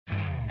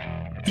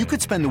You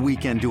could spend the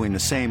weekend doing the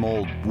same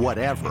old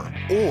whatever,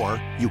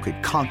 or you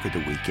could conquer the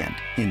weekend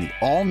in the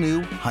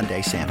all-new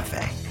Hyundai Santa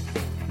Fe.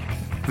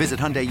 Visit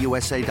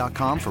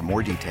HyundaiUSA.com for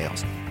more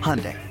details.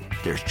 Hyundai,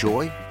 there's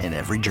joy in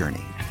every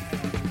journey.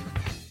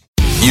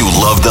 You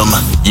love them,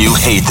 you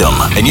hate them,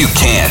 and you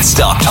can't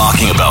stop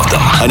talking about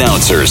them.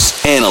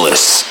 Announcers,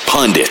 analysts,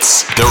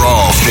 pundits, they're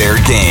all fair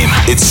game.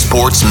 It's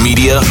Sports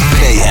Media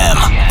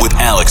Mayhem with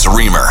Alex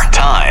Reamer.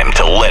 Time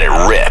to let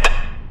it rip.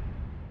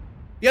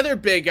 The other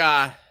big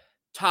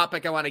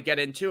topic I want to get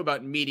into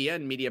about media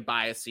and media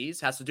biases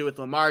has to do with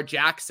Lamar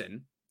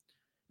Jackson.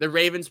 The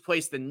Ravens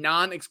placed the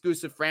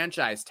non-exclusive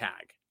franchise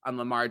tag on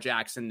Lamar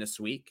Jackson this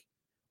week.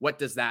 What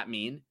does that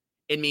mean?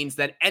 It means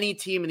that any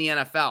team in the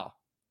NFL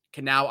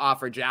can now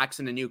offer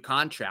Jackson a new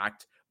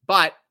contract,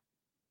 but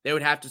they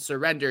would have to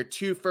surrender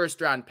 2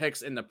 first-round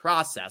picks in the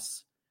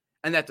process,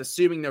 and that's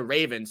assuming the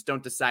Ravens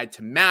don't decide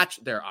to match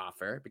their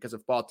offer, because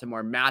if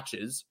Baltimore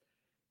matches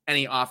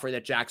any offer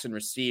that Jackson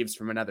receives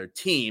from another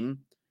team,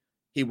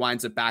 he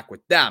winds up back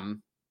with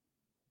them.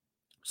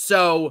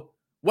 So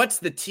what's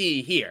the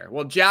tea here?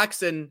 Well,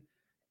 Jackson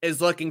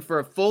is looking for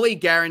a fully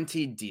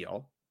guaranteed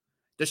deal.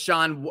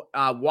 Deshaun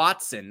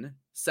Watson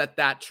set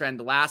that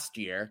trend last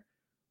year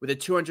with a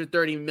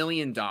 $230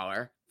 million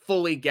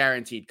fully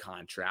guaranteed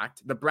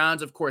contract. The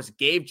Browns, of course,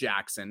 gave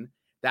Jackson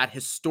that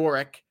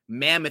historic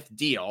mammoth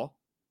deal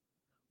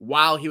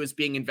while he was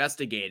being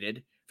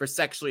investigated for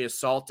sexually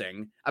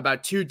assaulting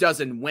about 24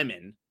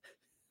 women.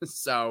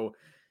 So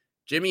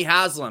Jimmy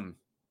Haslam,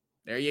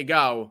 there you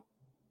go.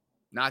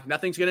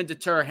 Nothing's going to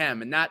deter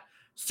him. And that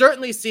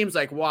certainly seems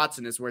like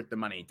Watson is worth the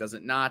money, does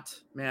it not?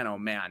 Man, oh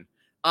man.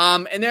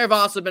 And there have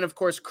also been, of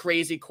course,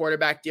 crazy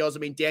quarterback deals. I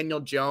mean,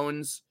 Daniel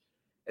Jones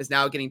is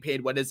now getting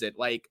paid, what is it,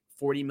 like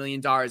 $40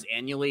 million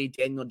annually?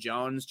 Daniel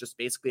Jones, just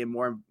basically a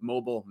more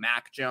mobile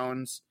Mac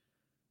Jones.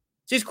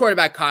 These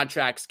quarterback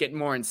contracts get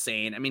more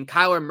insane. I mean,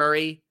 Kyler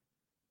Murray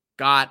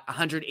got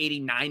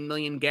 $189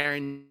 million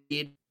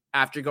guaranteed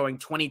after going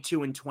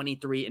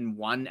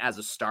 22-23-1 as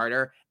a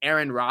starter.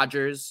 Aaron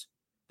Rodgers,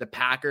 the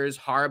Packers,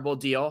 horrible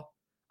deal.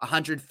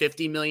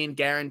 $150 million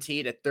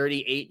guaranteed at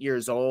 38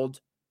 years old.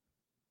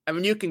 I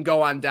mean, you can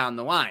go on down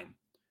the line.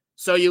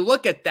 So you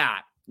look at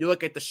that. You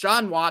look at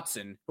Deshaun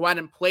Watson, who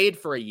hadn't played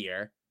for a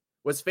year,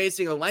 was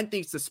facing a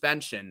lengthy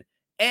suspension,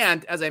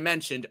 and, as I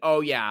mentioned,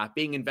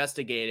 being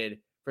investigated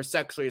for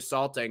sexually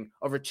assaulting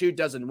over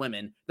 24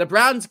 women. The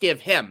Browns give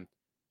him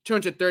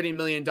 $230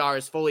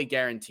 million fully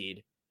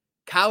guaranteed.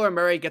 Kyler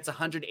Murray gets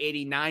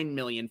 $189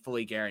 million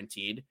fully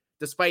guaranteed,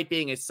 despite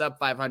being a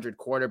sub-500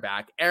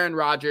 quarterback. Aaron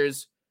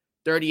Rodgers,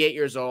 38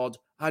 years old,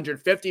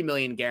 $150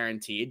 million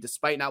guaranteed,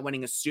 despite not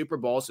winning a Super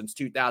Bowl since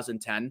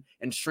 2010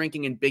 and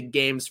shrinking in big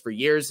games for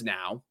years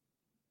now.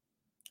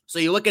 So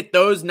you look at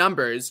those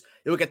numbers,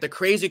 you look at the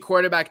crazy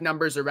quarterback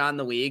numbers around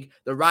the league,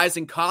 the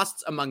rising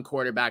costs among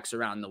quarterbacks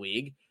around the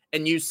league,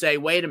 and you say,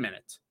 wait a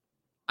minute.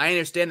 I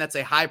understand that's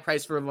a high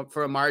price for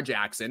Lamar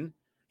Jackson.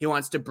 He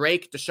wants to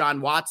break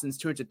Deshaun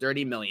Watson's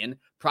 $230 million,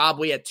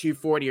 probably at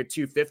 $240 or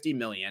 $250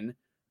 million.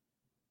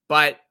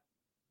 But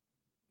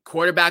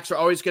quarterbacks are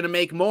always going to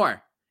make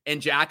more.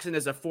 And Jackson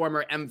is a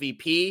former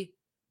MVP.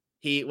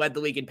 He led the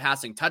league in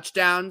passing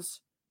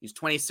touchdowns. He's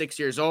 26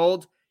 years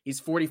old.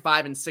 He's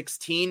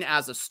 45-16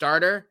 as a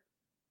starter.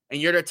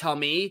 And you're to tell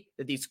me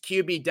that these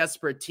QB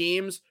desperate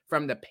teams,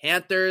 from the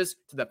Panthers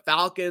to the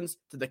Falcons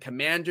to the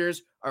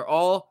Commanders, are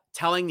all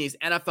telling these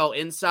NFL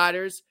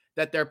insiders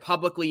that they're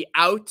publicly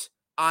out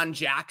on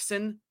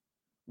Jackson?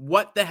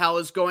 What the hell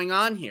is going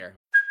on here?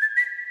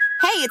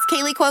 Hey, it's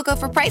Kaylee Cuoco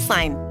for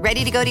Priceline.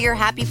 Ready to go to your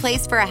happy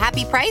place for a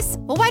happy price?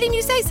 Well, why didn't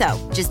you say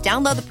so? Just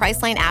download the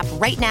Priceline app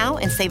right now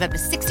and save up to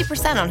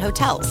 60% on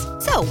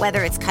hotels. So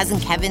whether it's Cousin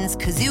Kevin's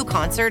Kazoo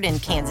Concert in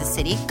Kansas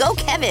City, go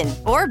Kevin,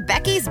 or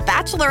Becky's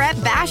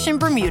Bachelorette Bash in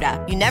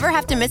Bermuda, you never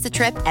have to miss a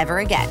trip ever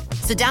again.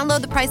 So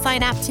download the Priceline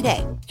app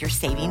today. Your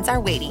savings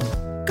are waiting.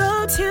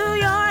 Go to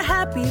your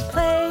happy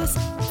place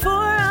for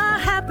a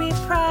happy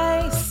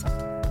price.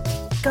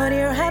 Go to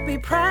your happy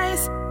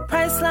price,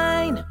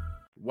 Priceline.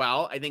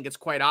 Well, I think it's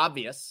quite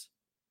obvious.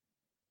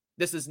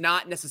 This is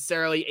not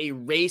necessarily a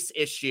race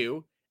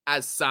issue,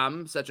 as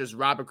some, such as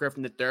Robert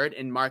Griffin III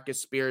and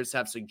Marcus Spears,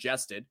 have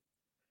suggested.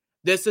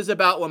 This is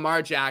about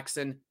Lamar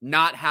Jackson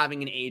not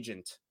having an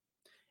agent.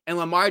 And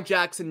Lamar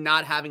Jackson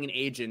not having an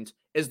agent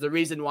is the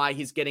reason why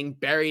he's getting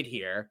buried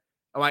here,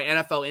 and why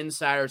NFL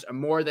insiders are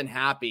more than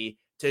happy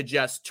to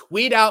just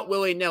tweet out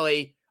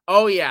willy-nilly,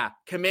 oh yeah,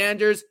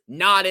 Commanders,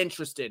 not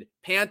interested.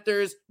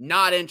 Panthers,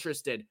 not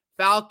interested.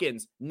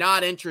 Falcons,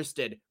 not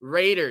interested.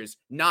 Raiders,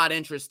 not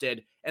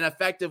interested. And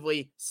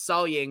effectively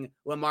sullying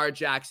Lamar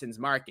Jackson's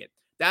market.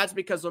 That's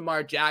because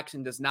Lamar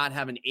Jackson does not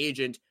have an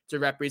agent to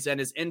represent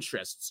his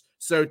interests.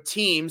 So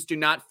teams do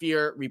not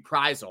fear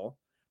reprisal,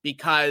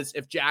 because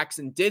if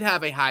Jackson did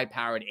have a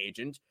high-powered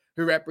agent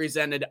who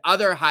represented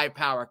other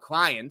high-power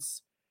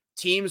clients,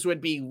 teams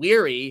would be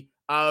leery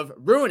of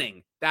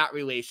ruining that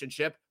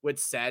relationship with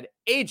said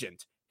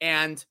agent.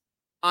 And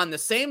on the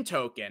same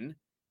token,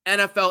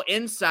 NFL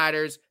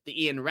insiders,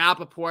 the Ian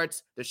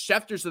Rappaports, the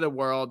Schefters of the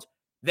world,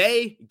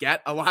 they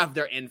get a lot of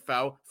their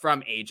info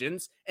from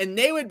agents, and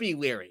they would be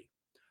leery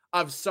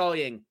of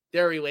sullying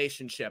their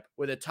relationship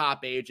with a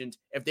top agent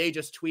if they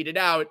just tweeted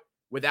out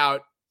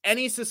without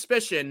any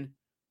suspicion,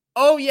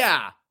 oh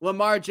yeah,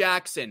 Lamar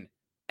Jackson,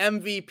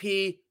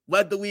 MVP,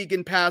 led the league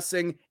in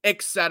passing,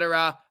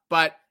 etc.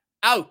 But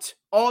out.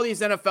 All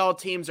these NFL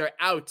teams are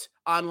out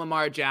on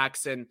Lamar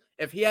Jackson.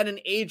 If he had an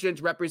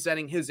agent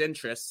representing his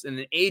interests and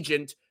an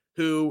agent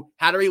who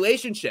had a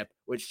relationship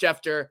with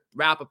Schefter,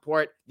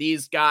 Rappaport,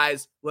 these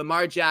guys,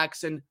 Lamar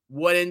Jackson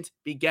wouldn't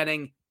be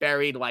getting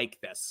buried like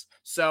this.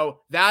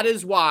 So that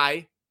is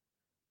why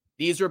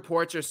these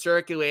reports are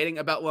circulating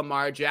about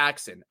Lamar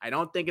Jackson. I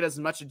don't think it has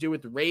much to do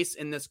with race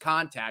in this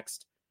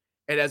context.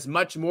 It has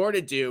much more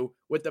to do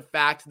with the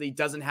fact that he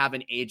doesn't have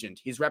an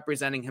agent. He's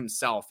representing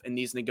himself in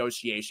these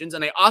negotiations.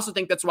 And I also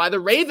think that's why the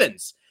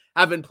Ravens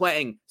have been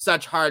playing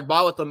such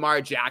hardball with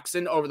Lamar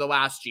Jackson over the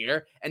last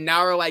year. And now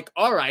are like,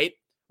 all right,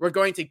 we're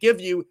going to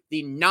give you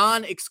the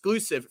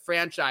non-exclusive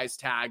franchise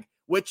tag,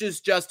 which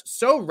is just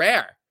so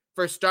rare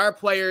for star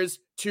players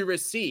to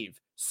receive.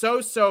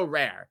 So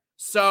rare.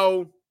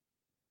 So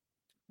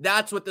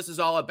that's what this is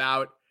all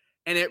about.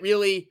 And it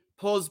really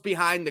pulls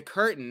behind the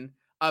curtain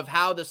of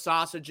how the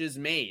sausage is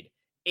made.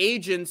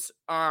 Agents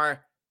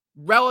are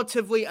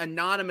relatively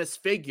anonymous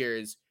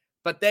figures,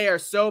 but they are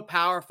so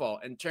powerful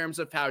in terms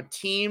of how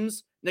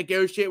teams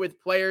negotiate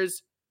with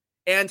players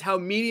and how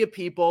media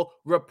people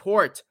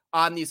report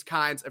on these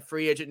kinds of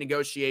free agent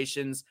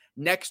negotiations.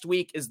 Next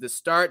week is the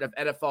start of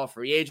NFL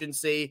free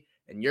agency,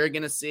 and you're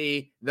going to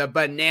see the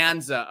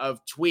bonanza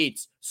of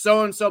tweets.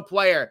 So-and-so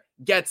player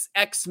gets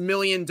X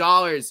million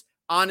dollars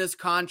on his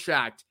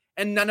contract.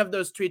 And none of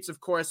those tweets,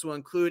 of course, will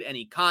include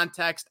any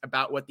context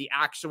about what the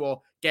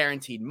actual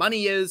guaranteed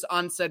money is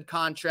on said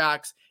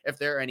contracts, if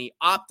there are any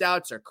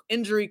opt-outs or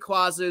injury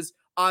clauses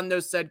on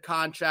those said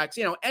contracts.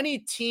 Any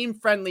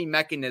team-friendly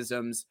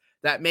mechanisms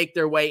that make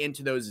their way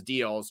into those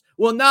deals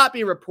will not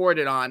be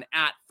reported on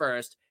at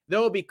first.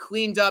 They'll be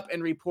cleaned up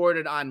and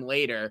reported on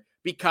later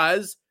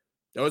because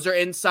those are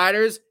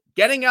insiders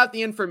getting out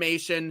the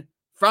information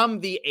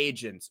from the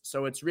agents.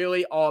 So it's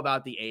really all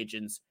about the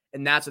agents.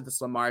 And that's what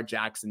this Lamar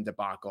Jackson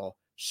debacle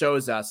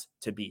shows us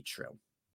to be true.